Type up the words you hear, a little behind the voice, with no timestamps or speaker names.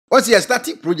What's your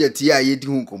static project here? You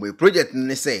do come project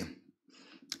ne say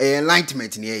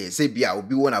enlightenment near say bia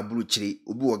obi wona buru chiri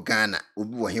obi wo Ghana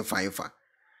obi wo hefa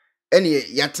any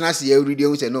yatena se every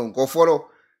day say no go follow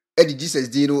Eddie Jesus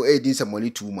dino din some money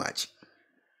too much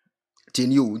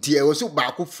tin you ti e wo so ba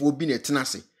akofo bi na tena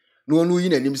se no no yi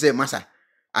nanim say masa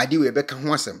ade we be ka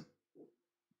ho asem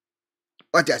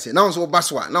what I say now so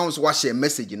baswa now so wa share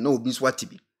message no obi so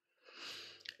atibi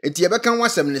enti e be ka ho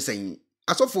asem ne say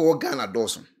asofo wo Ghana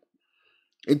doso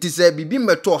enti say bibi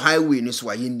meto highway ni so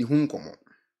aye ndi hu nkomo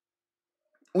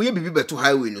uye bibi beto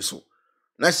highway no so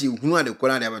na se hunu ade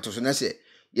kora ade beto so na se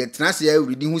ye tena se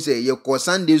every day hu se ye ko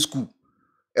Sunday school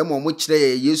e mo kire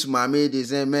ye Yesu maame de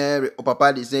say Mary o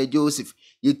papa de say Joseph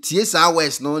ye tie sa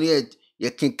west no ye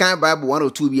kenkan Bible 1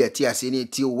 or 2 bi tie ase ne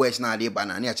tie west na ade ba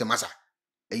na ne ache masa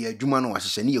e ye adwuma no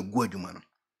wahye ne ye gu adwuma no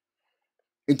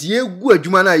enti ye gu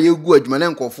adwuma na ye gu adwuma na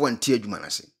nkofo ntie adwuma na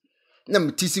se na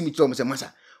mtisi mi to se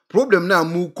masa problem na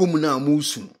mu komu na mu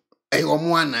su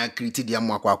omo ana create dia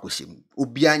mo akwa akohyem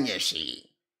obi anya hwe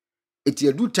eti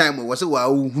edu time we say wa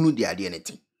hunu dia de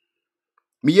neti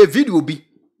me ye video bi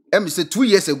em say 2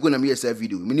 years ago na me ye say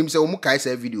video me nim say omo kai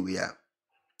say video we ya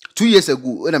 2 years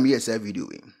ago na me ye say video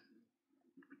we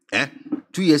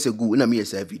 2 years ago na me ye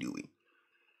say video we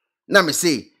na me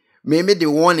say me the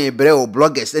one e bre o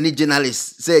bloggers any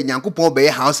journalists say nyankopon be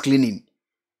house cleaning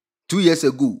 2 years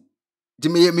ago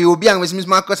me obi an me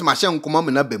market ma hye nkoma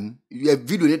me na bam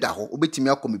video ni da ho obetimi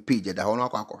akọ me page da ho no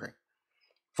akọ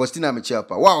Faustina me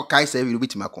chepa wa kai say video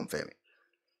obetimi confirm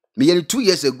me ye 2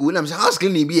 years ago na me say house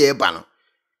cleaning bi e ba no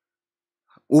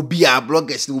obi a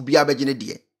bloggers obi a beje ne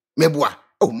de meboa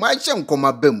oh ma hye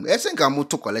nkoma bam esenka mo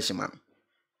to collection ma me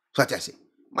so ati ase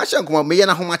ma hye nkoma me ye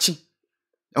na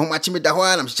homachi me da ho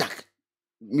na me chak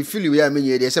me feel we a me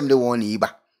ye de sem de won ni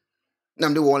ba na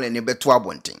me de won ne beto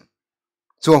abonten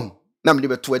so na me de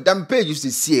beto dam page you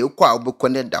see kwa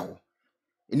obekone da ho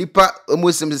nipa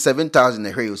almost 7,000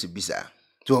 na hwe so bisa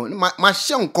so ma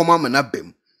hye nkoma me na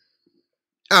bam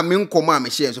a me nkoma me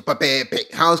hye so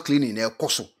papepe house cleaning na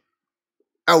ekoso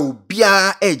a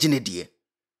obia ejine de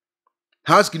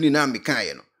house cleaning na me kan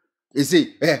ye no e say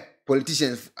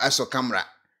politicians aso camera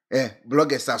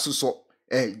bloggers aso so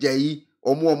jayi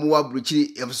omo wa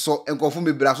bruchiri so enkofo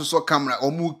mebra so camera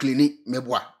omo cleaning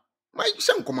meboa ma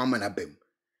hye nkoma me na bam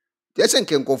Yes, and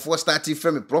can go for starting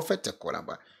from a prophet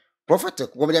colaba. Prophet,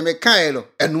 what I make Kyle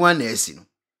and one esino.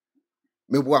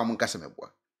 Meboa Muncasa meboa.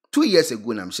 2 years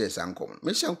ago, I'm sure some common.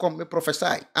 Mission come me prophesy.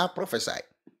 I prophesy.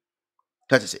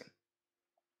 That is it.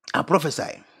 I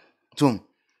prophesy. So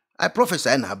I prophesy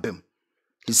and have been.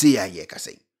 He say, I ye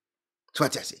say. So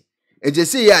what I say. And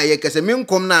just say, I ye say, me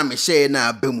come now, me share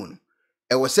na bemun.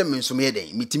 I was sending some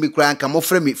heading. Me Timmy Crank come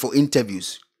offer me for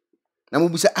interviews. Now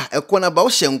we say, a corner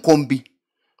about Shen Combi.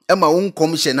 Emma won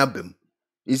commission abem.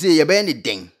 You say ye be ni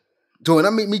den. So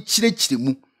na me chire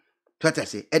mu. Twata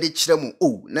say e de chire mu.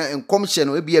 Oh, na en commission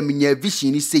no e bia menya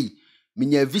vision ni sei.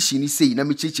 Menya vision ni sei na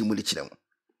me chichi mu de chire mu.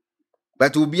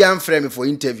 But obi am frame me for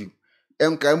interview.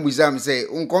 Em ka muzam say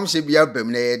on commission bia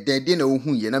abem na ye den na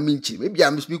ohun ye na me nchi. Me bia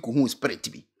me speak hu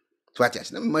spirit bi. Twata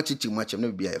say na me chichi mu achem na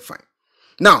bia e fine.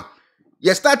 Now,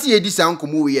 ye start ye dis an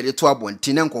komo we ye de to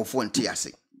abonti na nkofo nti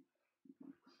ase.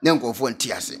 Na nkofo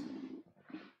nti ase.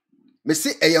 Me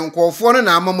say e yankofo no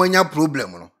na amamanya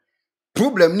problem no.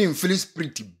 Problem ni mfili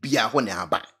spirit bia ho ne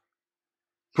aba.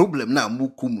 Problem na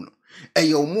amukum no. E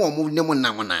ye omo ne mo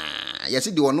nam na. Ye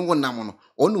se de ono nam no.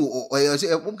 Onu o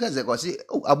se obkaze ko se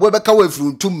abo be ka wa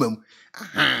furu tumam.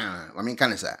 Aha, ma me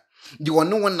kan sa. De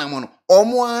ono nam no.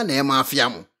 Omo a na e ma afia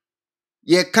mo.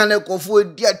 Ye kan ekofo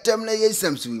di atem na ye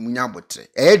samsu munya botre.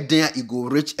 E den e go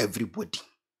reach everybody.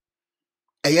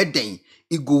 E den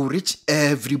e go reach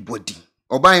everybody.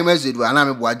 Oban mezedu ana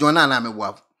me boa John ana me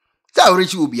boa sa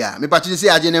reach obia me patu say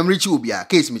aje na reach obia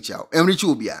case me chao reach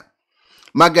obia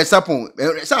magasapon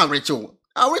sa reach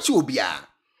obia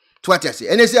to what I say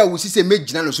ene say awusi say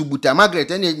megina no so buta Margaret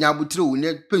ene nya butre wo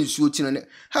ne pensuo ti no ne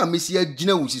ha mesi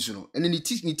agina wusi so no ene ni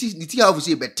ti half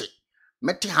say bete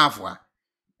mete half a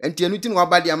enti enu ti no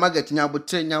wabade Margaret nya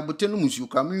butre no musu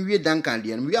ka me wie duncan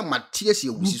de no wie matie se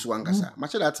wusi so ankasa ma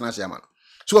che dat na se ama no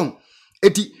so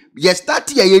eti ye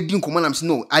start ya ye din komo nam se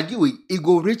no ade we e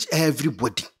go reach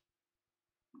everybody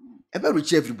ebe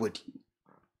reach everybody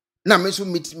na me so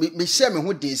me share me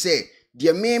ho dey say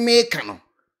de me ka no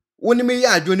woni me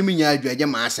ya adwo ni me nya adwo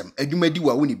ma asem adwuma di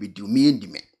wa woni bedi me ndi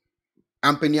me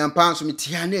ampani ampa so me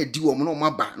tia na adi wo no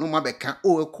maba no mabeka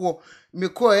o eko me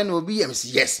ko e na obi yem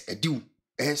say yes adi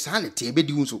sa na te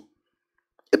ebedi wo so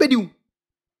ebedi wo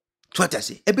twata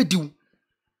say ebedi wo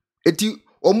eti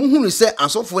omuhunu se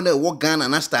asofo na wo Ghana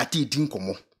na start din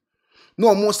komo na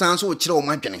omo san so kire o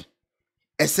madwene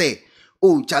say,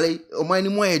 oh, Charlie, o my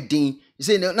more din. You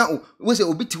say, now, we say,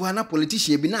 obi tiwana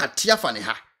politician be na tiafa ne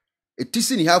ha. It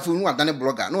is in half no adane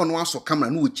blogger, no one so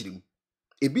camera no chirim.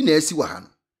 E bi na esi wa ha no.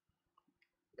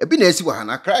 E bi na esi wa ha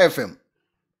na Cry FM.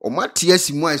 O ma tie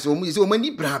si mo so mo say o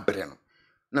mani bra bere no.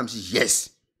 Na me say yes.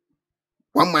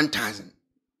 1,000.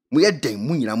 Mo ye den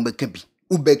mu nyina mo beka bi.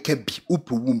 Ubeka bi,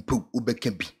 upu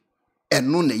ubeka bi.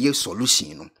 Eno na ye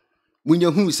solution no.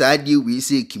 Munya hu sa ade we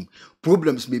say kim.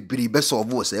 Problems me bri be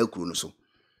solve wo sa akuru no so.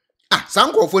 Ah,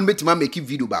 sanko fo no betima make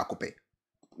video ba akopɛ.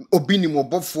 Obi ni mo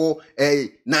bofo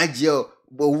Nigel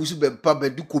bo wusu be pa be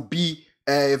du ko bi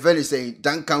very say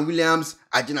Duncan Williams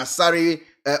Agina Sare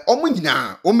omo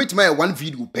nyina o metima ya one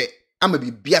video pe ama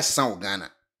bi bia san Ghana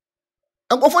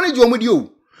ankofo ne je omo di o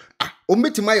o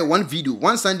metima ya one video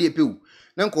one Sunday pe o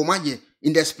na nko maje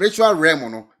in the spiritual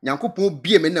realm no nyankopon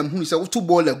bie me na hunu se woto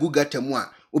ball la guga tamu a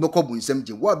obekọ bu nsem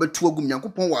je wo abetu agum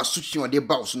nyankopon wa asotwe ode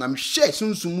ba so na me share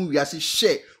sunsumu wiase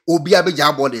share obi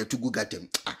abeja ball la to guga tamu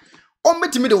o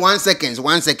metimi de 1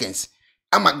 seconds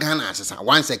ama Ghana asesa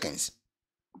 1 seconds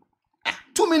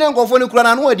 2 million go for no kura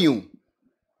na no adi o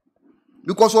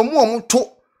because omo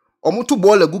to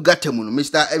ball gu gatamu no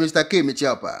Mr K mechi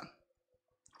apa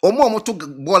omo to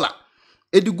ball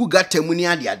edi gu gatamu ni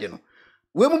ade no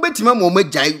we mu betima mo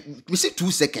magai we say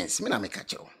 2 seconds me na me ka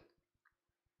che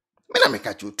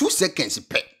 2 seconds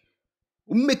pe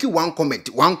o make one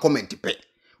comment pe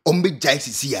o me jai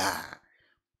sisi ya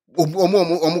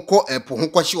omo ko epo ho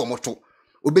kwahye omo to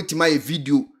obetima ye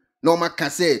video na oma ka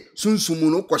se sunsumu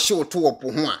no kwahye oto opo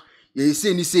ho a ye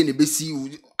se ni besi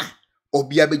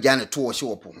obi abeja ne to ohye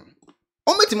opo ho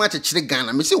o metima chechire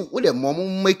Ghana me se wo de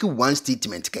mom make one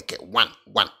statement keke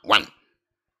one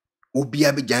obi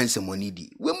abeja nsemoni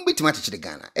di we metima chechire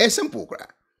Ghana simple kra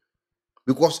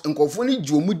because nkofo ni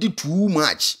ji omu di too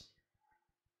much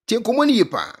tie komoni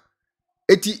yepa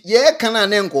eti ye kana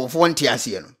na nkofo nte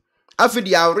ase no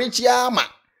afidi awrechi ama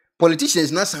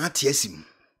politicians na san atiasim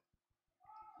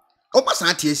opa san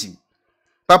atiasim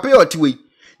papa yo tiwe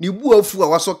ni bu afu a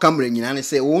waso camera nyina ne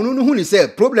se wonu no hu ni se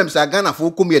problems a Ghana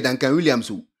fo komie Duncan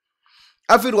Williams o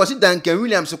afidi wasi Duncan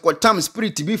Williams ko tam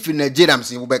spirit bi fi Nigeria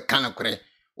mse wo be kan kore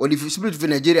o di spirit fi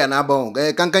Nigeria na aba o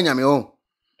kankan nyame o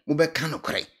wo be kan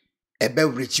kore ebe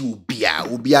wrechi obi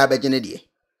a beje ne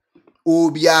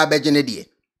de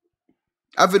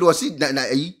afidi wasi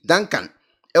Duncan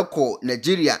eko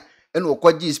Nigeria eno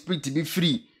okwaji spirit bi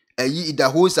free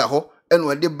idahosa ho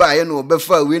eno de ba ye no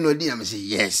obefa we no di am say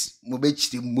yes mo be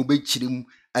chirim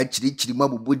achiri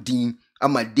mabobodin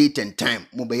ama date and time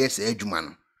mo be yes adwuma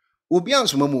no obi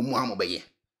ansoma mo amobe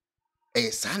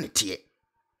ye sa ne tie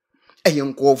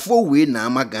nkofo we na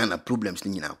ama Ghana problems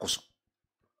ni nyina akoso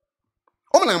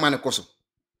o na ama ne koso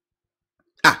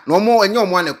no mo enye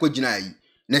omo na kwagina yi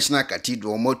National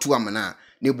Cathedral mo tu amana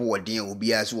ne bo wodin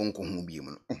obi aso wonko hu bi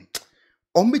mu no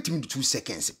o metim 2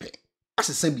 seconds pe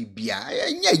asesa bibia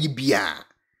enya yi bia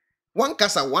one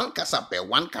kasa pe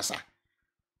one kasa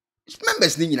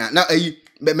members ni nyina na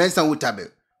mensa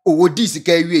wotabe o odi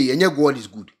sika wie enye God is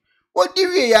good odi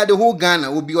wie ya the whole Ghana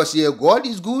obi o say God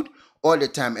is good all the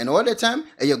time and all the time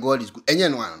God is good enye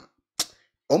no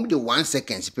an the 1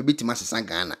 seconds pe bitima sesa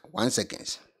Ghana 1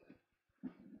 seconds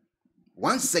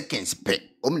pe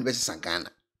the best sesa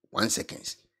Ghana 1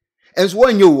 seconds enso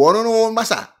wonye wo no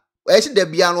masa esi da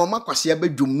bia no makwase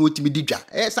abadwum no timi didwa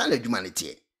sa na adwuma ne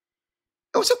tie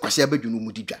o se kwase abadwum no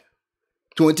mu didwa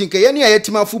to tinka ye ne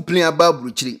ayetima fu plan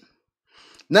ababuru chiri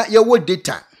na ye wo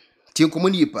data tin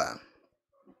komoni yipa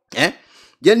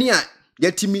ye ne a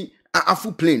yatimi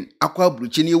afu plane akwa aburu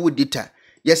chiri ye wo data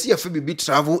ye se ye fa bibi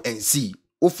travel and see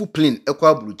ofu plane akwa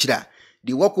aburu chiri a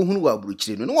de wako hunu wa aburu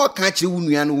chiri no waka chiri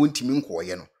wunua no wontimi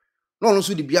nkoye no no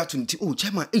so de bia to nti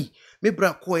chema me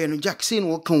bra koye no Jack say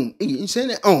no kan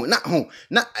insane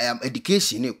na I am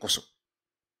education e koso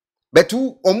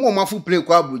betu omo mafu play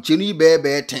kwa abruche no be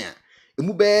 10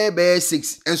 emu be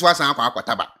 6 enso asan akwa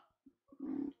taba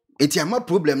eti ama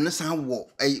problem na san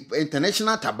wo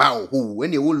international tabao ho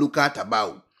when you local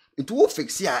tabao it will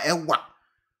fix ya ewa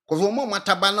cause omo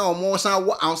mataba na omo san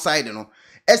wo outside no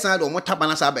esan de omo taba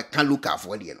na sa be kan local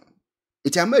for de no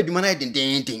eti ama aduma na den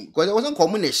because there wasn't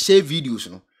common na share videos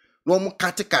no no mo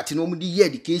kate no mo di ye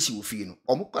education wo fi no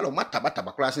omo kwala o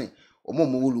mataba kura sen omo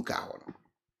mo local ho no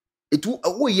etu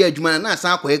wo ye aduma na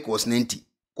san akwa course 90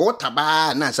 ko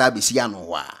taba na sa be si ano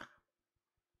wa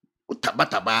o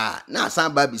taba na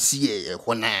san ba be si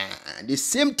ho na the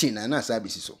same thing na sa be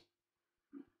si so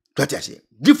what I say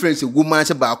difference woman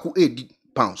say ba ko 80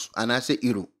 pounds and I say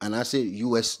euro and I say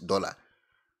US dollar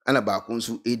and ba ko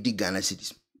nso 80 Ghana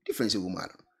cedis difference woman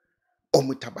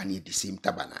omo taba na the same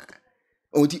taba na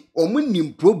onti omo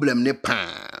nim problem ne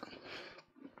pa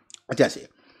ati ase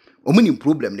omuni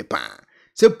problem ne pa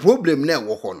se problem na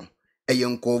wo ho no eye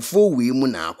nkofo we mu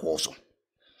na akoso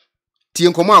tie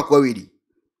nkomo akwa we di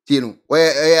tie no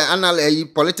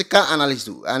political analyst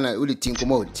we tie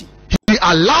nkomo we ti he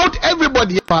allowed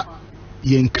everybody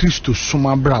yen Christo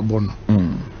suma brabo no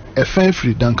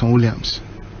free Duncan Williams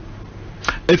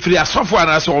free asofo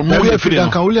anase omo free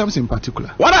Duncan Williams in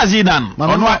particular. What has he done?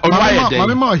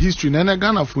 Mama history na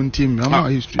Ghana fun team mama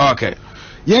history. Okay.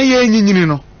 Yen nyinyini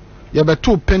no ye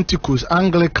beto Pentecost,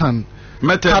 Anglican,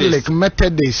 Catholic,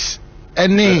 Methodist,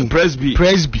 any Presby.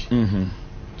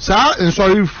 Sir, and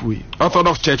sorry fui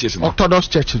Orthodox churches.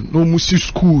 No music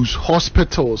schools,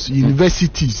 hospitals,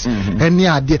 universities, any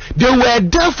idea. They were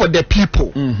there for the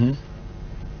people.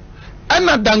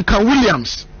 And Duncan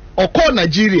Williams or call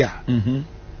Nigeria.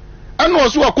 And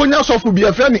also a konya sofu be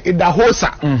a friend in the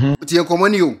hosa. Tie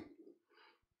komani o.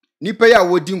 Nipa ya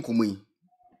wodi nkomo yi.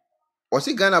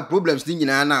 Osi Ghana problems ni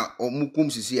nyina na omukum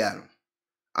sisi ya no.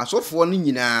 Asofo ni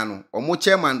nyina no, omo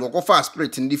chairman do kofa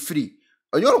spirit ndi free.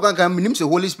 Onyo kan kan minim se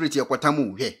Holy Spirit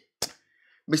yakwatamu he.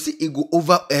 Me see it go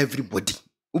over everybody.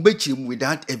 Ubechiri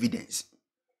without evidence.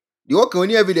 The work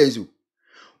only evidence o.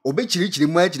 Obechiri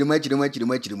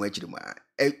ma.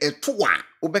 Toa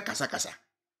obe kasa.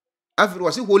 After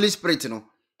was Holy Spirit no.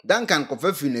 Duncan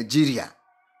kofa fi Nigeria.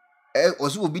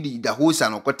 Oso obi the host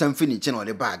and okotam finish no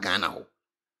the bag Ghana ho.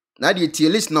 Na the tie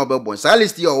list na obebon. Sa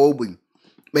list ya obon.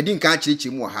 Medin kan chirichi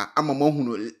mu ha amama hu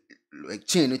no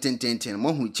chain no ten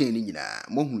mo hu chain ni nyina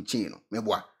mo hu chain no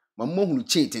meboa mo hu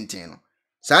chain ten no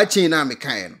sa chain na me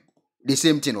kan no the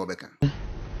same thing obeka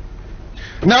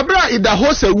na bra ida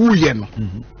hose wuye no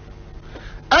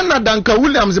ana Duncan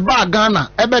Williams ba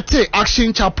Ghana ebete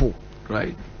Action Chapel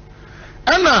right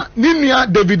ana ninia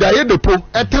David Ayedepo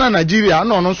etena Nigeria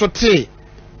na ono so te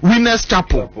Winners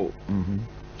Chapel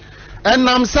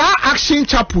enam sa Action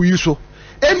Chapel yiso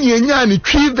eni enya ni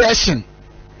twi version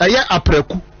eye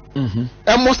apreku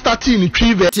emo starting ni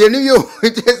twi version tie ni yo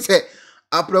say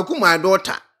apreku my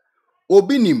daughter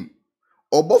obinim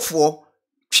obofo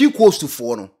twi coast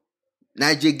for no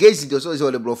Nigeria gaze the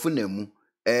so the brofo na mu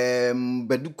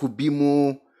beduko bi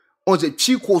mu on say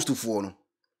twi coast for no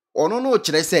ono no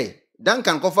kire say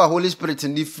Duncan kofa Holy Spirit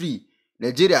ndi free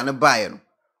Nigeria na buy no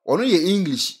ono ye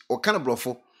English o kind of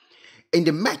brofo in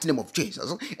the mighty name of Jesus,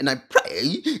 and I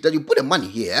pray that you put the money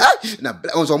here. Now,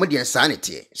 on some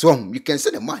insanity, so you can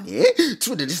send the money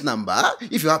through this number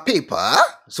if you have paper.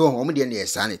 So, on the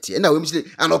insanity, and now we say,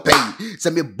 I don't pay.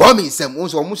 Some bombing, some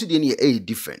also almost the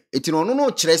different. It's no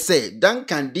church say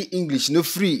Duncan the English no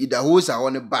free. The house I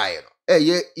want to buy.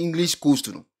 English coast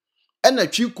to no, and a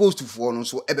cheap coast to for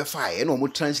so ever fire and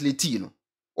almost translate no.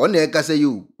 On the can say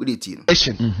you with it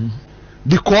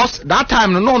because that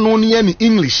time no any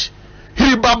English.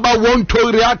 He baba won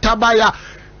toria tabaya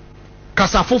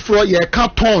kasafofro ye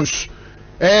cartons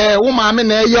wo maame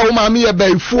na ye wo maame ye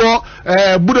baifuo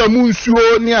buramu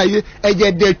nsuo ni aye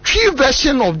the tree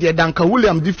version of the Duncan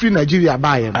Williams the free Nigeria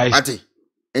buy ati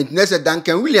and next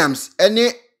Duncan Williams any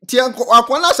tianko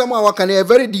akwana asem a waka na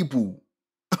very deep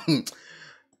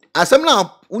asem na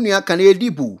unu aka na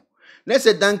deep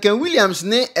next Duncan Williams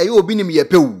ne obi nim ye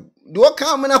pewu de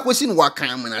waka amana kosi no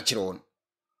waka amana kire won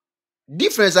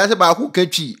difference as ba ku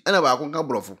katwi ana ba ku ka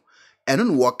brofo eno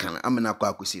no wokan amena kwa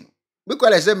akosi no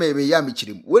because I say me ya me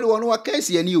kirim we won waka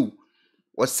si ani o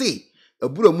wo se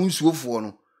abura mu nsuofo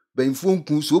no banfo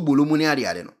nku so bolomu ne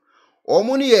ade no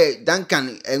omo ne ye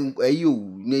Duncan ayo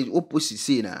ne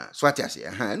opposite na so atiase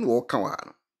no wokan wa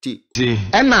no ti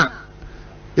ena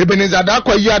Ebenezer da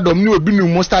kwa yi adom ne obi nu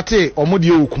mo start omo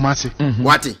de okumase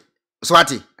wati so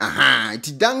ati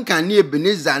ti Duncan ne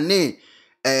Ebenezer ne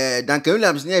Duncan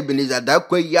Williams ne Ebenezer da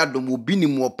kwa yadom obi ni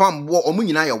mo pambo omo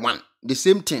nyina ye one the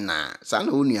same thing na sa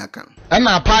na onu aka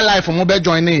na pa life mo be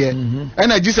join ye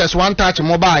na Jesus one touch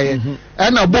mo ba ye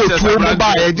na boat mo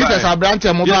ba ye Jesus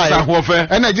abrante mo ba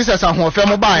ye na Jesus ahofe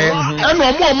mo ba ye na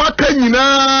omo maka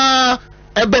nyina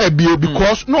ebe bie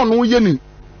because no ye ni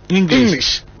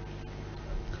English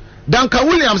Duncan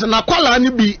Williams na kwala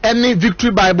ni bi any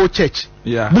Victory Bible Church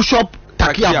Bishop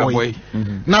Takia boy.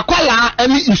 Na kwala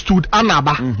any Eastwood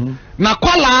Anaba. Na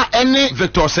kwala any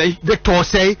Victor say.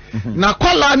 Na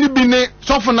kwala ni bine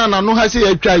sofuna na no hase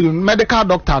atwa medical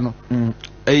doctor no.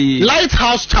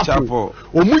 Lighthouse Chapel.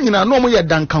 Omu nyina no omo ye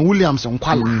Duncan Williams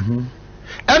nkwala.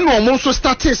 Eno omo so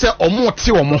start say omo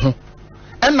te omo ho.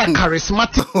 Ena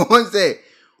charismatic. Won say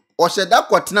o se da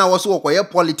kwatena wo so okoye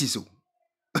politics o.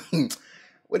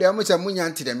 We dey amucha munya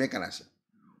anti the mekanase.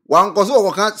 Wan koso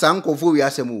okoka sankofo wi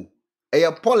asemu.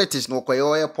 Politics no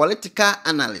koye political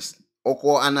analyst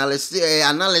oko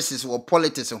analysis or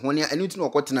politics honia anything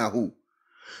okotena ho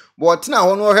but na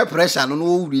ho no he pressure no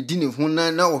no ready ne ho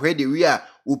na wo hwe de wi a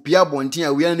opia bonten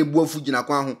a wi a ne bu afu gina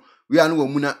kwa ho wi a no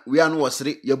wamuna wi a no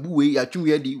wosere ya bu we ya twu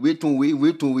wi adi we ton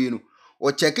we no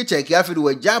o check afi de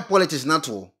wa ja politics na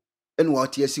to ene wa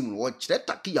tie sim no wo kire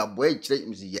taki ya boy kire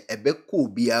misi ye ebe ko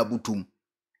obi a butum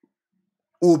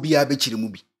obi a be kire mu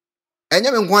bi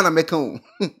enye me nko na meka o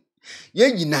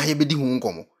ye nyina ye be di hu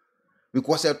nkomo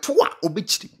because e to a obi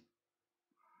kire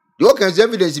you can see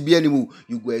evidence be anymore.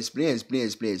 You go explain.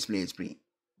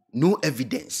 No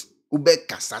evidence. Ube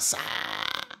kasasa.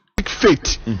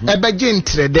 Faith. Ebe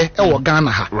jintrede e wo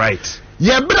Ghana ha. Right.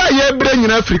 Yebra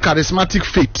nyina free charismatic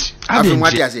faith.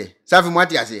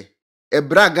 Afimwati ase.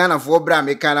 Ebra Ghana for bra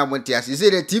me kana monti ase.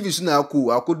 Say the TV so na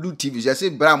akodu TV. Say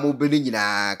bra mo be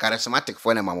nyina charismatic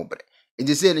for na mamobre.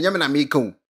 Nti say nyame na me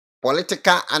kan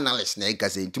political analyst na e ka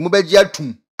say. Nti mo be gia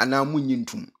tum ana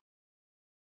munyintum.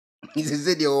 He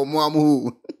said, "Oh,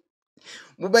 Mamu,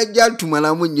 Mubajal to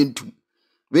Malamunyentum.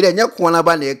 We are not one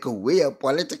about echo. We are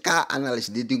political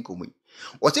analyst didn't come.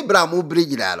 What's a bramo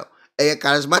bridge, a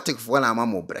charismatic for an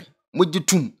amamobre.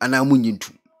 Mujutum and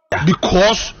amunyentum.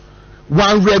 Because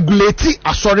one regulating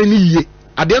a sorry ye.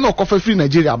 I dare not coffee free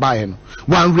Nigeria buying.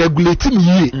 One regulating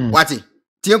ye. What it?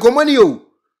 Tiancomonio.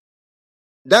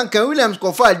 Duncan Williams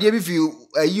confer, dear, if you,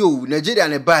 Nigeria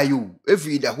and buy you, if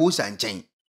you the horse and chain.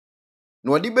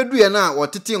 No di bedu ye na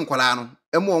wotete nkwala no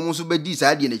emo omo so bedi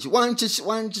sa de nachi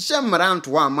wanche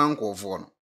mranto wa mankofo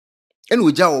no ene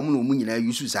ogya wo mo no mu nyina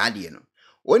yusu sa de no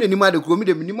woni ni ma de kro mi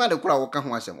de ni ma de kra wo ka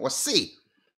ho asem wo se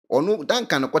onu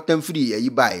Duncan kwatam firi ayi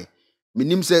bae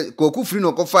minim se koku firi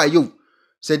no kofa yo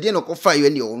se de no kofa yo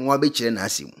ne onu abekire na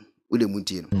asem wo de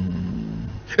mutie no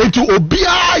enti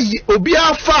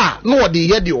obia fa no de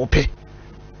ye de ope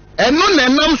eno na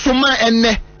nam so ma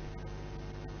enne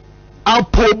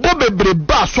apobo bebre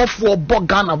ba sofo bo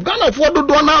Ghana for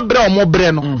do na bre omo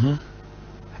bre no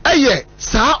eye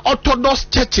sa orthodox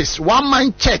churches one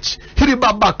man church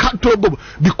hiribaba katobo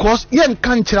because yen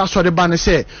kan kira so de ba ne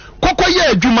say kokoye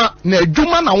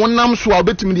adwuma na wonam so a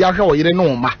obetimi de ahwe wo yire ne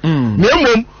oma na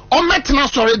emom o metena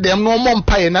sori dem no mo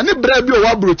mpaye na ne bra bi o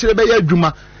wa bro kire be ya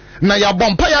adwuma na ya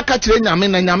bompa ya ka kire nyame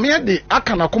na nyame de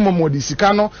aka na komo mo de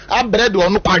sika no abre de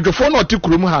ono kwadwofo no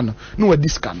otikrom ha no na wadi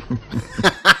sika no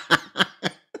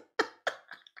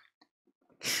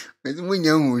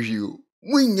munya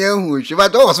hushi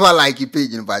but also like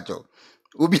page in bacho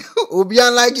obi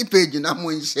like page na mo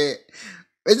share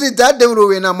is it that dem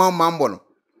we na mambo no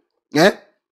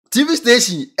TV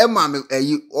station e ma me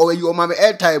o ma me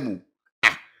airtime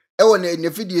e won ne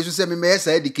video so se me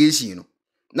esa education no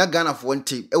na Ghana for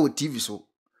nte e wo TV so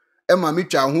e ma me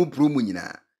twa ho promo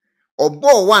nyina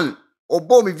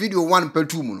obo me video 1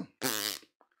 petu mu no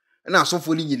na so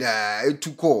fo ni nyina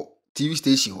etu TV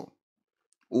station ho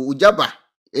Ujaba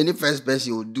any first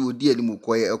person will do dear any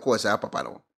mukoye course a papa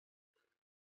no.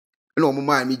 No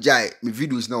mama me jai me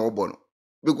videos na obono.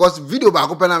 Because video ba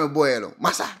ko pena me boy no.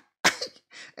 Masa.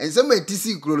 And some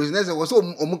TC close na say was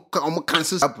o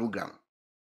cancel that program.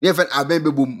 Dey fen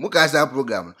abebe bom mu ka sa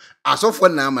program. Asofo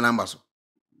na ama number so.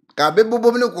 Ka abebe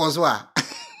bom ne ko so a.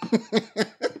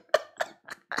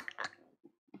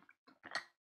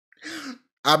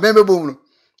 Abebe bom no.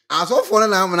 Asofo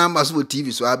na ama number so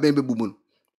TV so abebe bom no.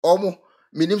 Omo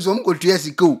minim so mo kotua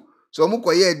sika so mo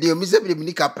koye de mi se bi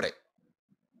mini kapre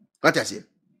what I say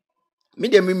mi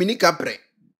de mini kapre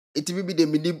eti bi de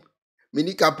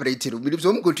mini kapre ti ro minim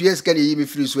so mo kotua sika ne yi mi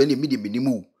free so ne mi de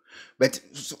minimu but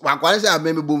wakwale say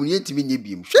abembe bom ni eti mi nye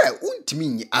biem hwe untimi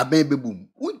nyi abembe bom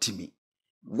untimi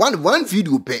one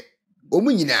video pe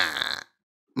omu nyina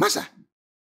masa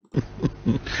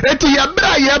eti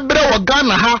yebra wo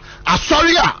Ghana ha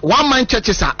asori a one man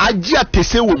churches a agia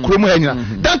tese wo kromo ha nyina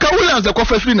Duncan Williams the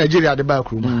coffee free Nigeria de ba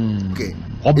kromo okay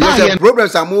oba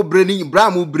problems are more braining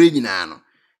nyina no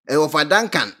e ofa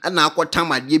Duncan na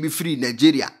akotam ade bi free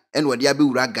Nigeria en wode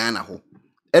abewura Ghana ho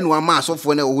en wa ma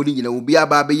asofo na wo nyina obi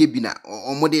aba be ye bi na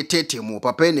omode tete mo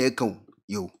papa na eka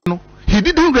yo no he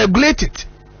didn't regulate it.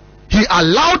 He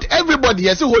allowed everybody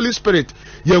as a Holy Spirit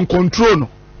yen control no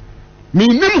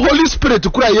minim Holy Spirit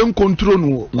kura yen control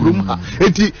no kurum ha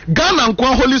enti Ghana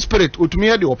nko Holy Spirit otumi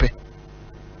ye de ope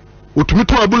otumi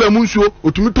to abula munsuo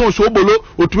otumi to so bolo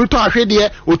otumi to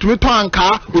ahwede otumi to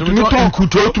anka otumi to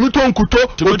nkuto otumi to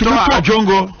otumi to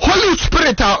ajongo Holy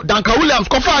Spirit Duncan Williams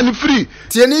ko fa ni free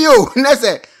tieni yo na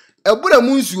se abula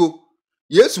munsuo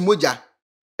Yesu moja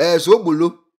so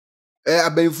bolo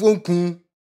abenfo nkun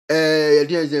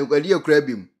yedi kura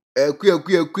bim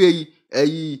kuyi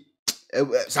ayi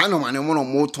sano mane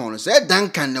mo ton say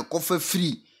Duncan ne kofa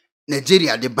free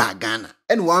Nigeria de ba Ghana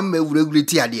and one me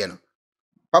regulate ade no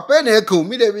papa na eka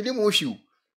mi de mo hwiu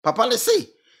papa le say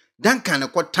Duncan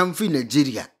ko tamfi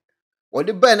Nigeria o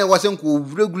de ba na wasen ko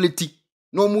regulate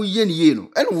no mu ye ne ye no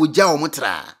ene wo gya o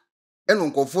motra ene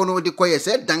nkofo no de koye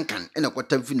se Duncan ene ko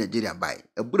tamfi Nigeria bai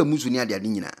abura musu ni ade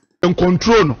nyina en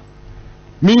control no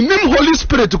minim Holy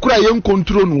Spirit kura ye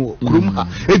control no kurum ha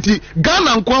enti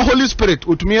Ghana nko Holy Spirit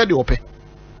otumi ye de ope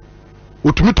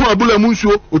otumi to abula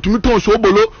munsuo otumi to so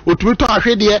bolo otumi to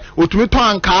ahwede otumi to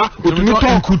anka otumi to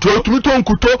nkuto otumi to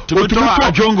nkuto otumi to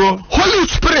ajongo Holy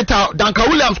Spirit Duncan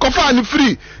Williams ko fa ni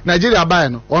free Nigeria bai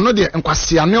no ono de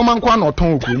nkwase aneoma nko na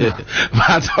oton okurum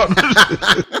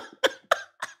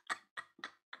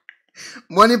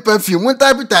money perfume one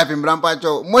type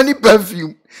mbrampacho money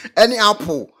perfume any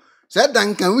apple said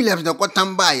Duncan Williams na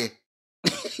kwatam baye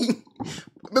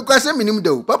because minim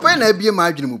do papa na bie ma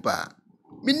adwene mu pa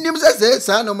minim say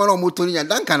sa no mara moto ni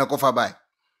Duncan na kofa baye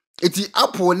eti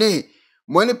apple ne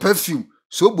money perfume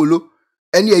so bolo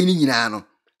any ayi nyina no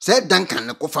said Duncan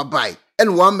na kofa baye en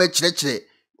wa ma kire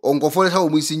onkofo sa o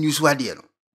mu si news wade no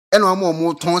en wa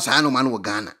mo ton sa no ma no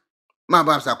Ghana ma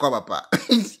ba sa kwa papa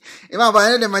ima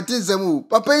ba ne matinsamu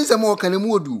papa insamu o kan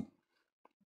mu odu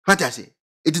fatase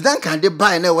it Duncan de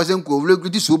buy na wasen ko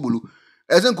regulate so bolo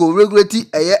esen ko regulate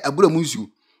eye abura munsu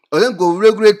osen ko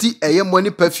regulate eye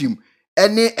money perfume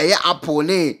ene eye apple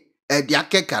ne de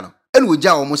akeka no ene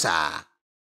ogya o mo saa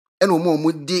ene o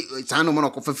mo de saa no mo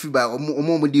ko fa fi ba o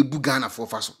mo de bu Ghana for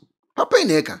fa so papa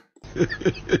ne ka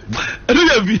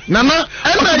nana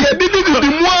ena ye didi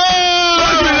mo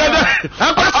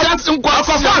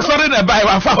Apa sorry na buy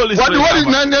wa fa Holy Spirit. What is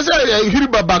na say hiri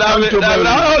baba come to the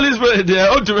Holy Spirit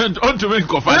there ultimate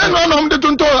kofa. No de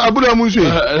tonto abura munsu.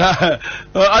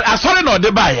 Sorry no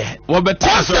de buy. Wo be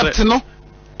concept no.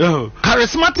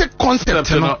 Charismatic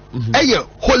concept no. Eye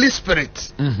Holy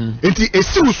Spirit. Enti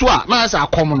esiwu so a na asa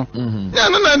akom no.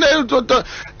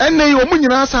 Na ene yo mu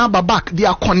nyina asa back. They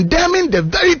are condemning the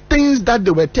very things that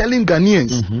they were telling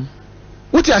Ghanaians.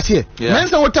 What you say?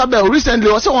 Mensa Waterbell recently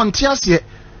also on Tiasie.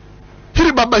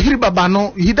 Hiri Baba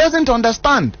no, he doesn't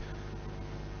understand.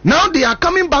 Now they are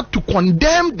coming back to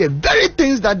condemn the very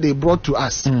things that they brought to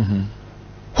us.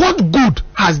 What good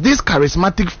has this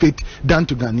charismatic faith done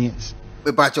to Ghanaians?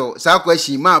 Pacho, sa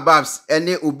question ma babs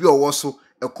ene obi owo so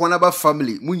e konaba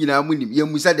family mu nyina mu nim ye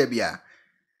musa da bia.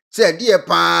 Say die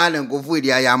pa na nkofo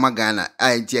di aya magana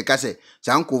ai tie ka say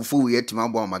sa nkofo we etima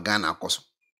bo magana akoso.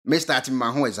 Me start my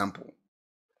own example.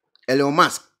 Elon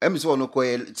Musk, so no ko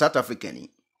South African.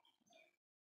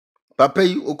 Papa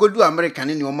yi okodu American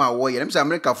ni o ma wo ye. Say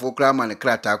America for kra man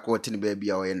krata ko tin ba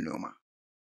bia o ye no ma.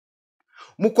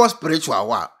 Mu ko spiritual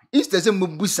wa. Instead say mu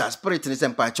busa spirit ni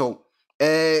sem pa cho.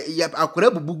 Ya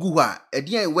akora bubugu ho a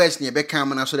edian west ne be kan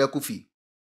na so da kofi.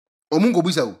 O mu go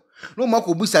busa o. No ma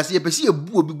ko busa se ye pesi ye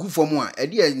bu obi gu fom a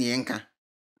edian ne enka.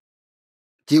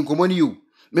 Ti nkomoni yo.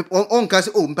 Me on ka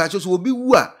se o mpa cho so obi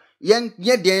wu a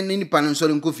ye den ni pa no so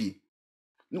nkofi.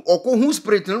 Oko hu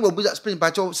spirit no obu spirit pa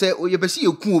cho say o ye besi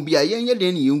eku obi a ye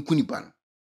den ni enku nipa no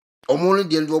omo no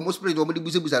de omo spirit omo de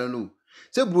busa no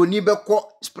say broni be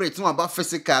ko spirit no aba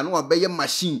physical no aba ye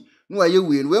machine no aye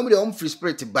we no we de om free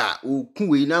spirit ba o ku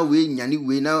we na we nyane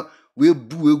we na we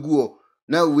bu egu o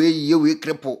na we ye we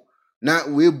krepo na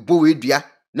we bo we dua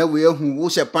na we hu wo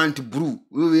she pant brew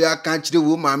we aka kire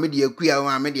wo ma me de akua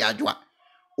ma me de adwoa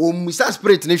o musa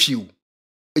spirit na hwiu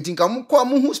etinka mu ko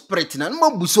mu hu spirit na no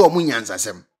buso omu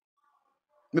nyansasem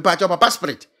me pa cho papa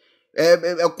spirit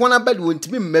kona bed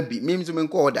wontimi mmabi me so me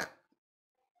ko order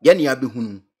ye ne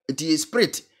abehunu eti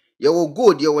spirit ye wo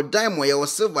gold ye wo diamond ye wo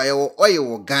silver ye wo oil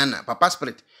wo Ghana papa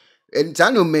spirit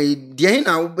entano me de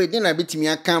na wo be de na betimi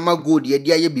aka ma gold ye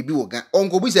de aye bibi wo Ghana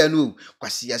onko busa no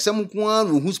kwasi asem ko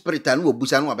anu hu spirit anu wo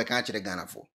busa no abeka kire Ghana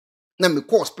fo na me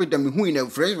call spirit me hu in a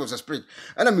fresh was a spirit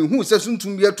ana me hu se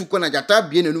suntum bia tu kona jata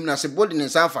bie nanum na se body ne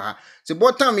safa ha se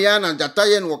botam ya na jata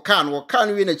ye no kan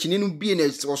we na chini no bie na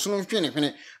osono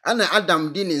hwene ana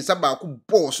Adam di ne nsaba ku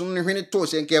boss no hwene to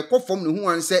se nke ekofom ne hu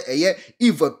an se eye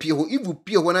Eve pie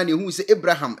ho na ne hu se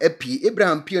Abraham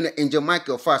pie na angel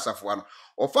Michael fasafo no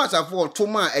o fasafo to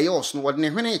ma eye osono wode ne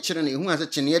hwene kire ne hu an se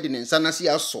chene ye de ne nsa na se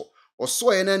aso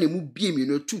oso ye na ne mu bie mi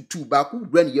no tutu ba ku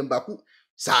bra ne yem ba ku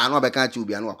sa no abeka chi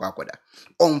obi anu akwakoda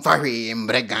onfa hwe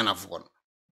mbre Ghana fo no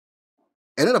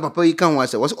eno na papa yi kan wa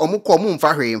se wo omukọ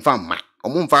omumfa hwe mfa ma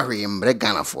omumfa hwe mbre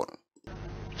Ghana fo no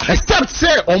except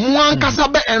say omu ankasa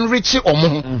be enrich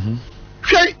omu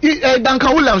hwe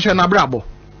Duncan Williams hwe na brabo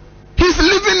he's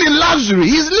living in luxury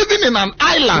he's living in an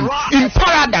island in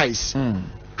paradise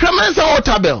Mensa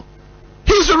Waterbell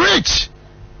he's rich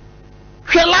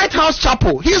Lighthouse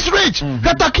Chapel he's rich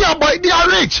Takia Boy they are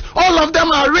rich all of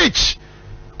them are rich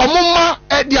omoma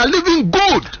they are living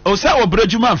good. O say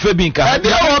obrejuma mfe bi nka.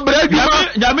 They are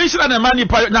obrejuma. Nyame shira na mani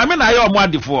pa nyame na aye omo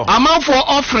adefo. Amanfo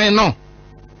offering no.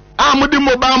 Amudi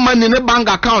mobile money ne bank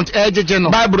account ejeje no.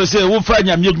 Bible say wo fa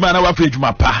nyame adwuma na wa fa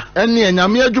adwuma pa. Ene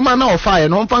nyame adwuma na ofa ye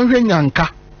no mfa hwe nyanka.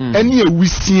 Ene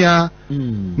ewusia.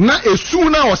 Na esu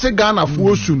na o se Ghana fo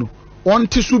osu no. One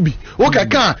tisu bi. Okay,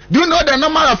 can do you know the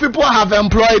number of people have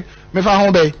employed me fa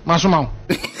hon be masoma.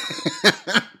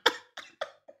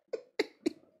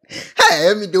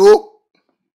 Hey, me do.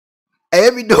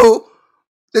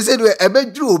 They said we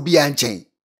ebedru obi anchen.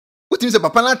 What means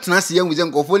papa na tena se yan wize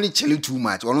nkofo ni chele too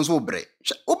much. Ono so bre.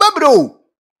 Obebre o.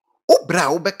 Obra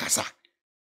obekasa.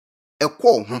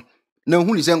 Ekwo ho. Na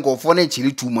hu ni se nkofo na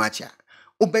chele too much a.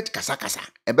 Obet kasa kasa.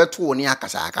 Ebeto wo ni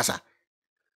akasa.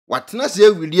 Watena se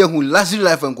wili hu last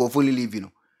life nkofo li live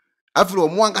no. Afro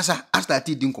mo ankasa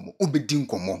astati din komo. Obedi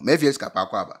nkomo. Me fies kapa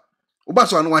akwa ba. Uba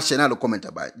so anu wa share na the comment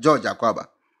about George Akwaba.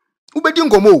 Ubedi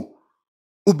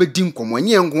nkomo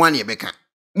nye nko ane ebeka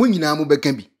mu nyina mu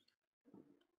beka bi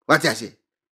what I say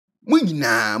mu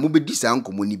nyina mu bedi sa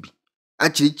nkomo ni bi a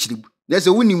chiri na se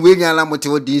woni we nyala mote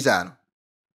wodi sa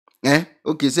no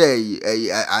okay say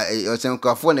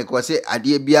osenkafo ne ko se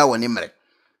ade bia woni mere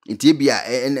nti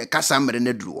bia kasa mere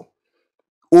na duro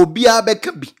obi a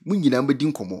beka bi mu nyina bedi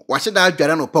nkomo wa hye da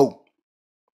adware no pawo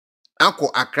akọ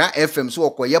Accra FM so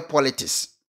okoye politics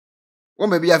wo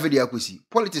ma bia fedi akosi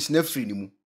politics na free ni mu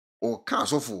o ka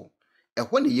asofo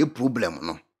ehwo ne ye problem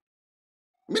no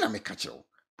me na me ka chewo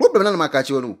problem na ma ka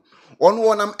chewo no ono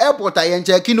wonam airport aye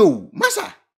nche kino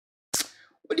masa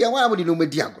wo dia wa abodi no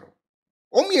medi agro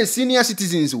o me senior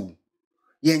citizens o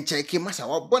ye nche ki masa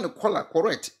wa bone color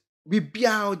correct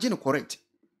bibia o je no correct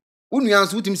unu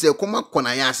anso utim se koma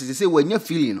kona ya asese se wanya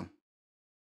feeling no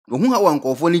ohun ha wa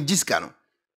nkofo ni jiska no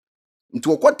nti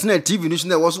okotena TV no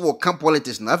na wo so wo camp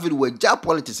politics na afiri wo ja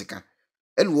politics ka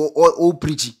and wo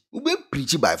preach ube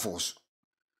preach by force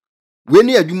we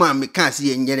ni adwuma me ka se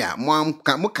ye nyere a mo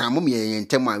ka mo me ye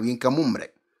ntem a wi nka mo mre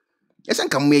yesa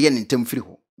nka mo ye ntem firi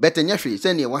ho beta nya hwe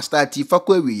se ne wa start fa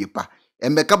kwa wi pa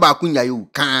embeka ba kunya yo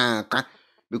ka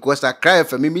because I cry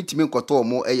for me mitimi nkoto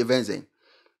omo eye venzen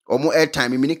omo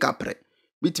airtime mi ni ka pre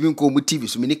mitimi nko omo TV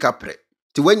so mi ni ka pre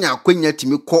ti wanya akwanya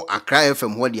timi ko Accra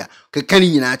FM ho dia kekani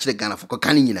nyina a kire Ghana fo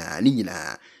kekani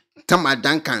nyina tama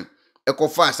duncan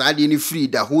ekofa sa ade ni free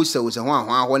da ho se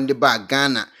ho nde ba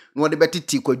Ghana no de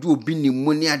betiti kwadu obi ni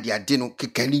mu ni ade no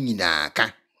kekani nyina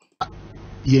ka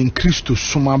yen Christo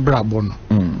suma brabo no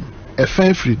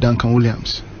efa free Duncan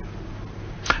Williams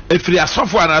free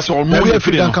asofo ana se omo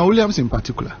free Duncan Williams in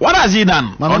particular. What has he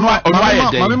done?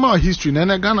 My history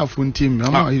na Ghana fun team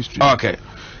my history. Okay.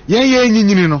 Yen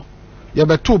nyinyini no you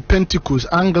be two Pentecost,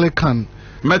 Anglican,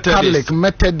 Catholic,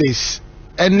 Methodist,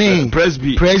 any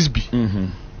Presby.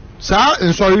 Sir,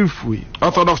 and sorry if we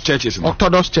Orthodox churches,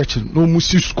 no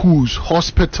music schools,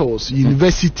 hospitals,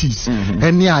 universities,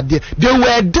 any idea. They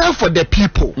were there for the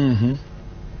people.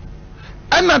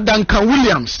 And Duncan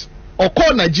Williams, or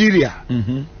call Nigeria,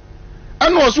 and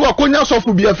also a Konya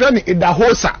Sofu be a friend in the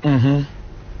Hosa.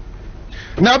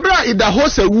 Nabra in the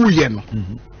Hosa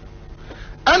Wuyen.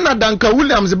 Anna Duncan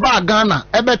Williams ba Ghana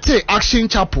ebete Action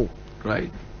Chapel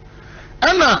right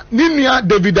Anna ninia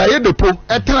David Ayedepo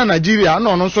etena Nigeria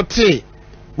no so te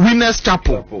Winners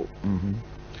Chapel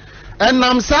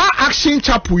sa Action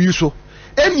Chapel yiso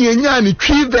eni enya ni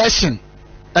twi version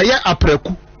eye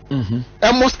apreku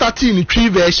emo start ni twi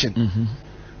version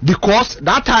because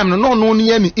that time no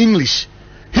ni English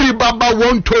he baba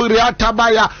won toria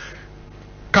tabaya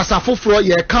kasafofro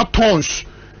ye ka tons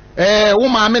wo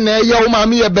maame na ye wo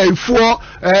maame ye baifuo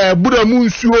buramu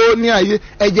nsuo ni aye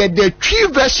the true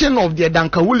version of the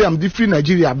Duncan Williams di free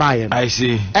Nigeria buy. I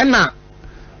see. Ena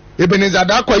Ebenezer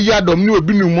da kwa yi adom ni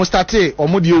obi nu mo start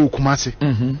omo de okumase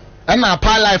ena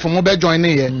pa life mo be join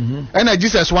ye ena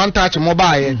Jesus one touch mo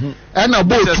buy ena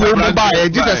bo tuo mo buy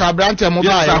Jesus abrante mo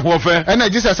buy ena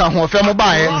Jesus ahofe mo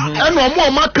buy ena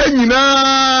omo maka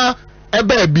nyina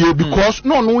ebe bie because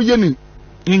no ye ni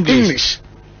English.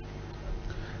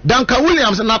 Duncan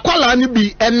Williams na kwala ni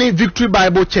bi any Victory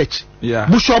Bible Church. Yeah.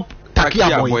 Bishop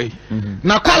Takia boy.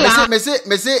 Na kwala me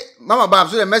say mama Bab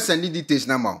so the message details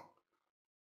na ma.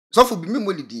 So for bi me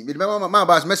mo lidi, me mama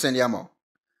Bab message ya ma.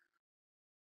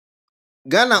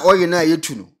 Ghana oil na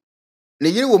yetu no. Ne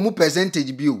yire wo mu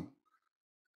percentage bi o.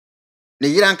 Ne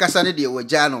yire ankasa ne de wo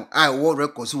gya no, wo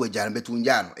record wo gya no betu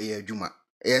gya no adwuma.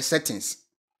 Settings.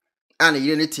 Ana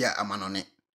yire ne tia amanone.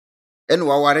 Eno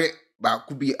waware ba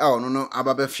kubi a ono no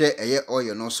ababe hwe eye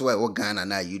oil no so wo Ghana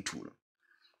na yetu no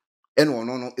eno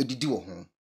ono no edidi wo ho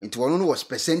nti ono no was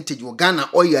percentage wo Ghana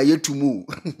oil yetu mu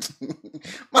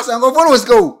masa ngofo no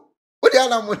go What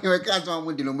the other money we can't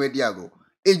want the no mediago.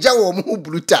 A jaw mu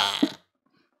bruta.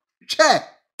 Che.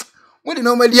 What the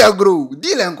no mediagro.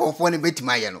 Deal and conform bit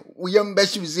mayano. We am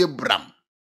best use bram.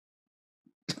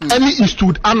 Any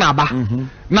stood anaba.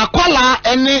 Na kwala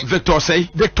any Victor say.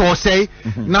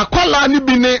 Na kwala ni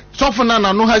bine sofuna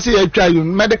na no ha say atwa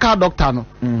medical doctor no.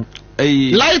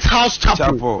 Lighthouse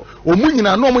Chapel.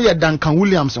 Omunyina no mo ye Duncan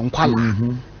Williams nkwala.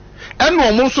 Eno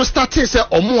omo so started say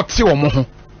omo te omo ho.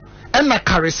 Ena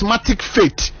charismatic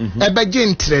faith ebeje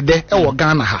ntrede e wo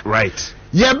Ghana ha. Right.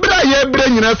 Ye bra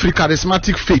nyina free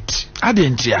charismatic faith.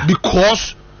 Adentia.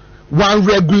 Because one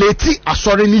regulate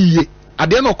asori ni ye.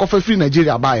 Ade na okofa free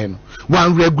Nigeria bae no.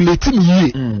 One regulate ni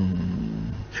ye.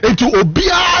 Enti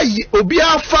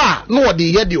obia fa no wo de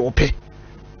ye de ope.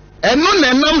 Eno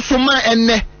na nam so ma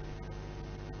enne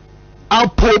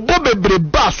apobo bebre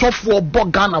ba sofo bo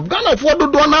Ghana fo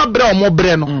dodo na bre omo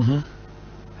bre no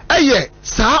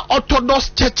sa Orthodox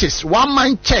churches one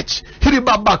man church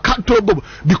hiribaba katobo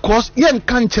because yen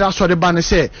kan kira so de ba ne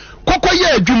say kokoye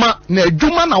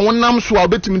adwuma na wonam so a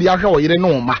obetimi de ahwe oyire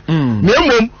no ma na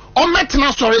emom o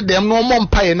metena sori dem no mo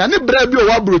mpaye na ne bra bi o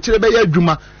wa bro kire be ya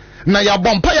adwuma na ya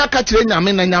bompa ya ka kire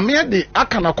nyame na nyame de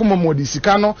aka na komo mo di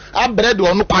sika no abre de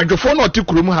ono kwadwofo na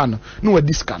otikuru mu ha no na wa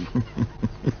di sika no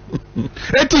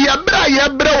eti ya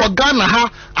bra wo Ghana ha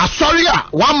asori a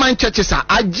one man churches a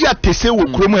agia tese wo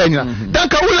kurom ha nyina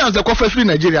Duncan Williams the coffee free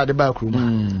Nigeria de ba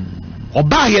kurom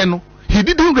oba here no he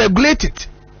didn't regulate it.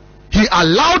 He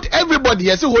allowed everybody,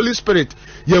 yes, Holy Spirit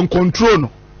yen control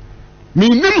no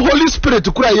minim Holy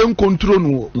Spirit kura yen control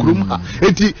no kurom ha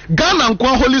eti Ghana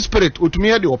nkwa Holy Spirit otumi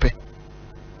ye de ope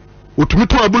otumi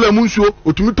to abula munsuo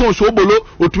otumi to so bolo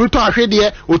otumi to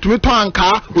ahwede otumi to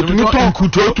anka otumi to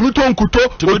nkuto otumi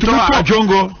to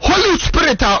ajongo Holy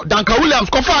Spirit Duncan Williams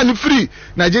kofa ani free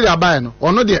Nigeria buy no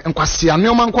ono de nkwase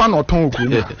aneoma nkwa na oton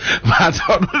okumu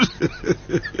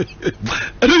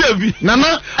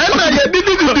nana ena ye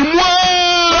didi mu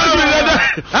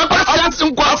akwase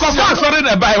nkwa sorry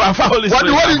na buy wa Holy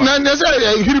Spirit what na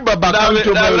say hiri baba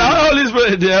Holy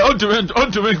Spirit there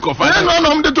ultimate kofa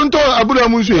no mde tonto abula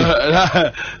munsuo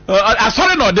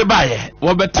asori no de baye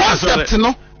wo beta concept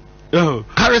no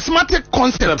charismatic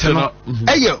concept no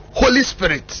Holy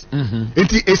Spirit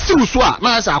enti esiwu so a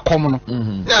na asa akom no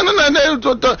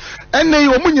and they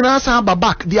omunyina asa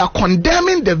back they are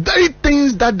condemning the very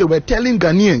things that they were telling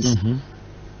Ghanaians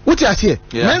what you say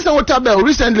mensa water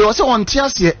recently was on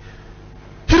tiase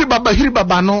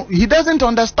hiribaba no he doesn't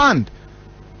understand.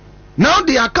 Now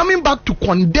they are coming back to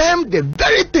condemn the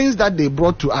very things that they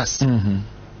brought to us.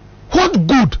 What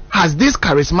good has this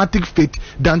charismatic faith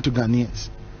done to Ghanaians?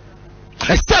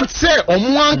 Except say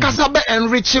omuan kasabe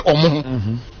enrich omo.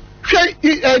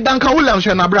 Duncan Williams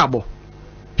brabo.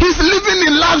 He's living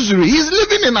in luxury. He's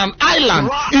living in an island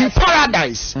in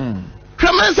paradise.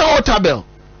 Tremensa Otabel.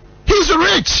 He's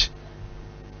rich.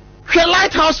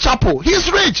 Lighthouse Chapel.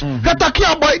 He's rich.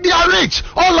 Katakia boy, they are rich.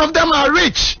 All of them are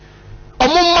rich.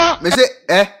 Omuma. Me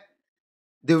say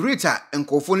the rich are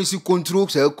encofonisi control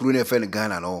say kuru na fe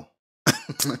Ghana no.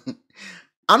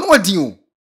 Anu odi o.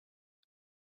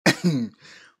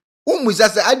 Umuza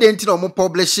say identity no mo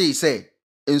publish say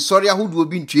ensori ahodo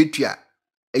obi ntuatua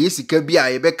eye sika bi a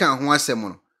ye be kan ho asem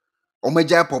no.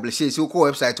 Omaja publish say ko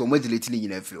website o ma delete ni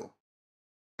nyina afiro.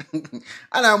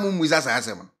 Ana mu muza say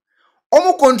asem no.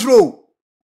 Omo control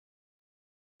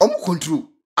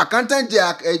accountant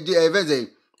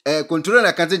control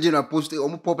accountant general post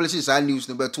omo publish say news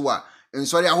no beto a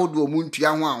ensori ahodo omu ntua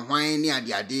ho anhwan ni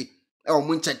ade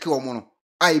omo check omo no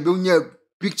ai be nya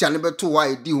picture ne beto wa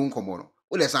edi hu nkomo no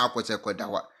wo le san akwete kweda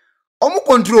wa omo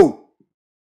control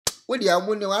wo dia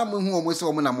mo ne wa mo hu omo se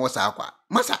omo na mo sa akwa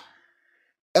masa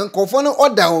enkofo no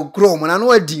order o kro mo na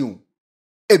no adi o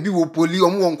ebi wo poli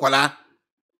omo won kwala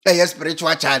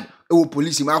spiritual child wo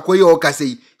police ma akoye o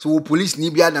kasei so wo police ni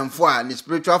bia damfo a ne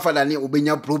spiritual father ne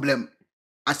obenya problem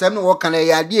asem no wo kan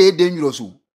ya ade e dangerous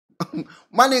o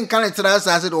man kan tra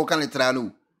asase do kan tra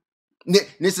no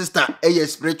ne sister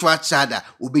spiritual child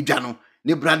obedwa no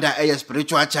ne brother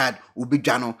spiritual child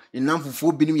obedwa no ne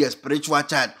namfofo bi ne spiritual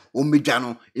child obedwa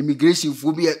no immigration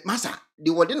fo bi masa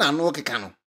de wode na no keka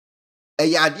no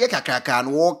ade kakraka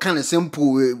no wo kan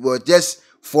simple just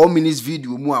 4 minutes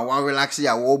video mu a wa relax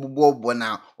ya wo bobo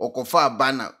na okofa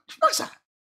bana masa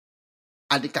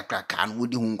ade kakraka no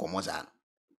wodi hu nkomo za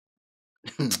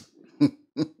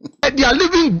they are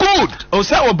living good. O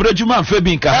say obrejuma mfa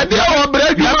bi nka. They are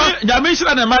obrejuma. Nyame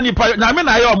shira na mani pa nyame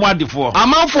na aye omo adefo.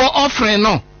 Amount for offering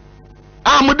no.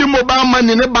 Amudi mobile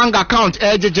money ne bank account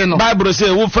ejeje no. Bible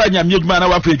say wo fa nyame adwuma na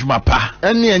wa fa adwuma pa.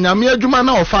 Ene nyame adwuma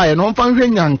na o fa ye no mfa hwe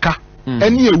nyanka.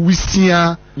 eni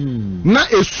ewisia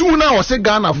na esu na o se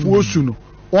Ghana fo su no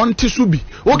on ti su bi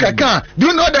o kaka do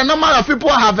you know the number of people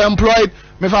have employed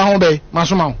me fa ho be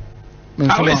masoma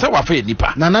ale se wa fa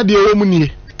nipa na de ewo mu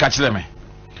nie ka kire me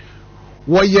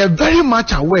we are very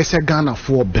much aware say Ghana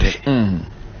for bre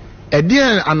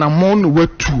edien anamon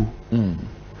watu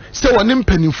say woni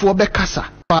mpanimfo be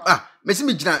kasa mesi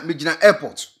me gina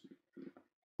airport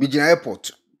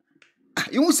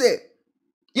you say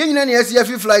ye nyina na yesi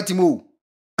afi flight mo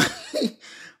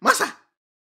masa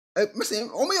mesi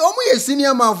omo ye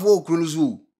senior man for okru no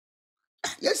so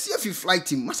yesi afi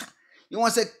flight masa you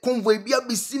want say convoy bia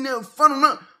be senior fanu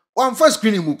na one first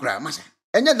screening mu kra masa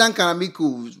enya Duncan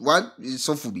amiko what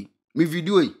so fu bi me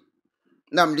video yi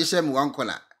na me de share me wan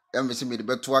kola ya me se me de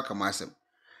beto aka masem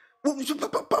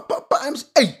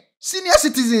hey senior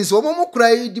citizens omo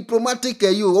kra diplomatic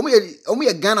you omo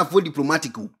ye Ghana for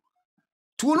diplomatic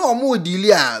tu no omo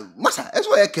dili a masa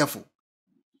eso ye careful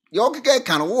ye okeke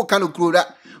kan wo kan kro da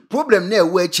problem na e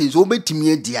wo achi so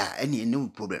betimi adia ene no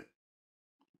problem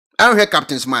I hear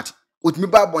Captain Smart with me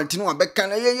ba bonti no be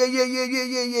kan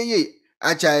ye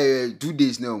acha 2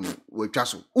 days now we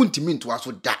twaso untimi nto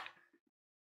aso da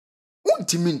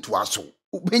untimi nto aso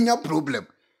ubenya problem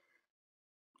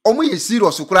omo ye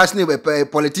serious class ne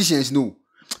politicians no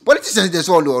politicians dey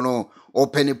so no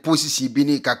open position bi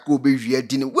ni kakro be hwie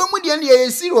di ni we mu de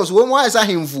ye serious we mu asa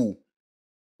hemfu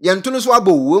ye nto no so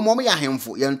aba we mu ya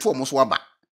hemfu ye nto omo so aba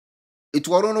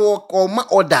etuoro no ma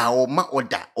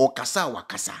order o kasa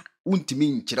wakasa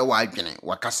untimi nkyere wa adwene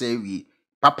wakasa awie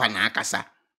papa na akasa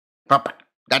papa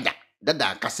dada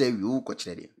akasa awie wo ko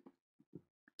kyere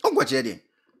de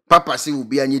papa se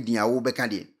obi anye din a wo beka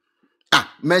de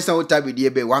mensa wo tabi de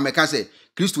be wa meka se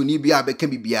Kristo ni bia beka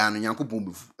bibia no Yankopon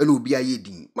befu ene obi aye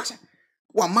din masa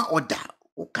wa ma order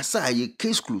o kasa ye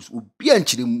case close obi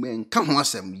ankyere nka ho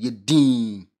asem ye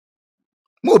din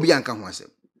mo obi anka ho asem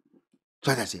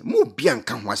so that say mo obi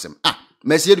anka ho asem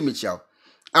mercy edu me chiao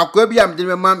akwa bia me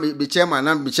de ma me chairman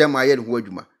na me chairman aye ho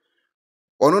adwuma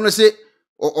ono no se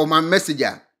o ma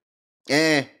messenger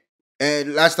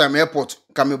last time airport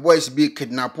come boys be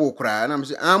kidnap okra na me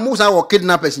say mo sa wo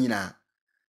kidnappers nyina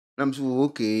na me say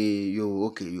okay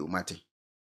yo mate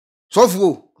so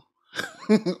fu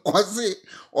o say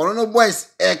ono no boys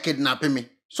kidnap me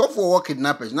so for wo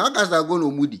kidnappers na gas da go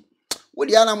no mudi wo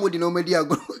di ana mudi no medi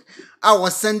ago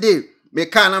was Sunday me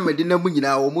ka na me di na mu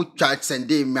nyina wo mu twa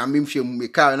Sunday me amemhwe mu me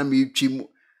ka na me twi mu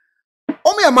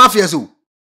o me mafia so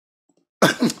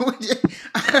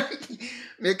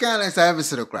me ka na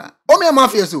service rekra o me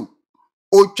mafia so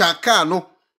o twa ka no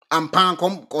ampan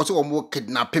kom ko so o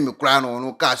kidnap me kra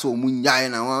no ka so o mu nyae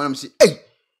na am say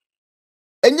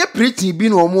enye pretty bi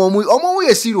no omo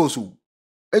ye serious o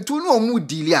etu no omo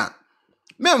deal a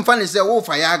me mfa ne say wo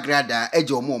fa ya grada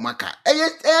eje omo maka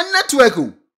network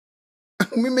o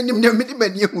me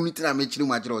mani ehunu tina me chiri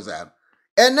mu agere ozaro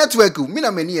network o me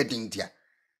na mani ye dintia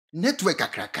network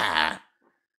akraka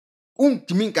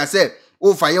untimi nka say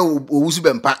wo fa ya owusu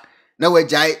bempa na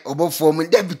wajai obofo mu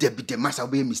debit masa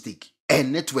obe mistake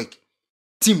network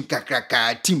team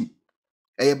kakraka team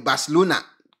Barcelona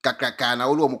kakraka na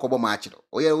wo kobo match do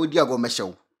oye odi ago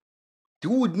meshew ti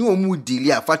wo ni omu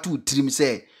deal a fatu trim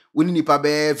say woni nipa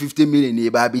be 50 million e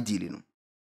ba be deal no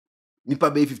nipa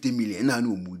be 50 million na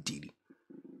omu deal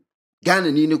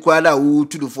Ghana ni kwada wo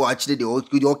to do for akire de o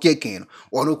keken no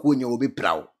ono ko nya obi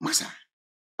prawo masa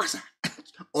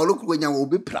ono ko nya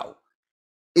obi prawo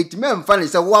it men fan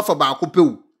say wo afa ba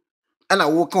akopewu ana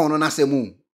wo kan ono na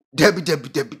semu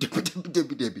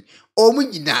debi omu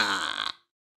nyina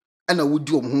ana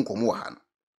wodi omo nkomo wa ha no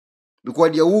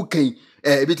because dia wo kan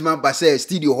ebitima ba say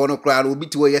studio ho no kra no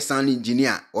obiti wo ye sound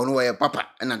engineer ono wo ye papa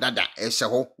na dada ehye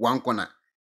ho wan kona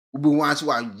ubi wan so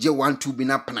wa je 1-2 bi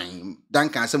na plan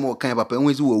Duncan asem wo kan papa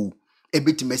enwezi wo wu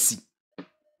ebitima si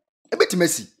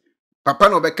papa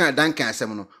no be kan Duncan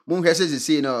asem no mo hwe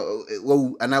se no wo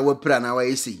wu ana wo pra na wa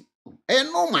esi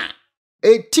normal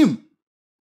team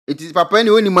it is papa ni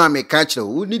woni ma me catch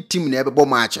no ni team na ebe bo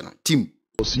match no team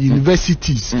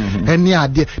universities any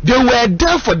idea they were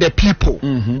there for the people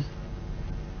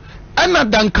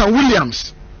and Duncan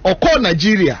Williams oko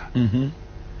Nigeria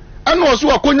and also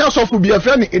akonya sofu bi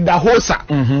afa ni Idahosa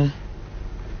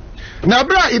na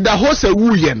bra Idahosa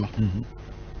wuye no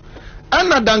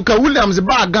and Duncan Williams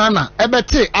ba Ghana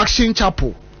ebete Action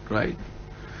Chapel right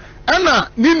and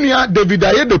ninia David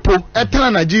Ayedepo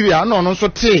etena Nigeria no no so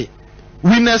te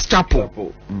Winners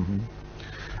Chapel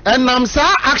and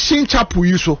namsa Action Chapel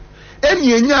you so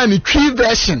eni enya ni twi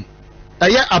version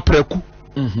eye apreku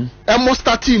emo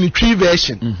starting ni twi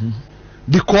version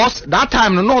because that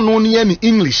time no ni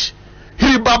English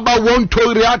he baba won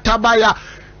toria tabaya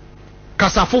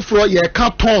kasa foforo ye ka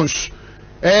tons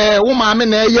wo maame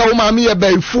na ye wo maame ye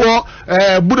baifuo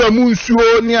buramu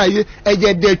nsuo ni aye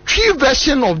the true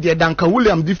version of the Duncan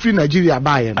Williams di free Nigeria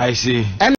buy. I see.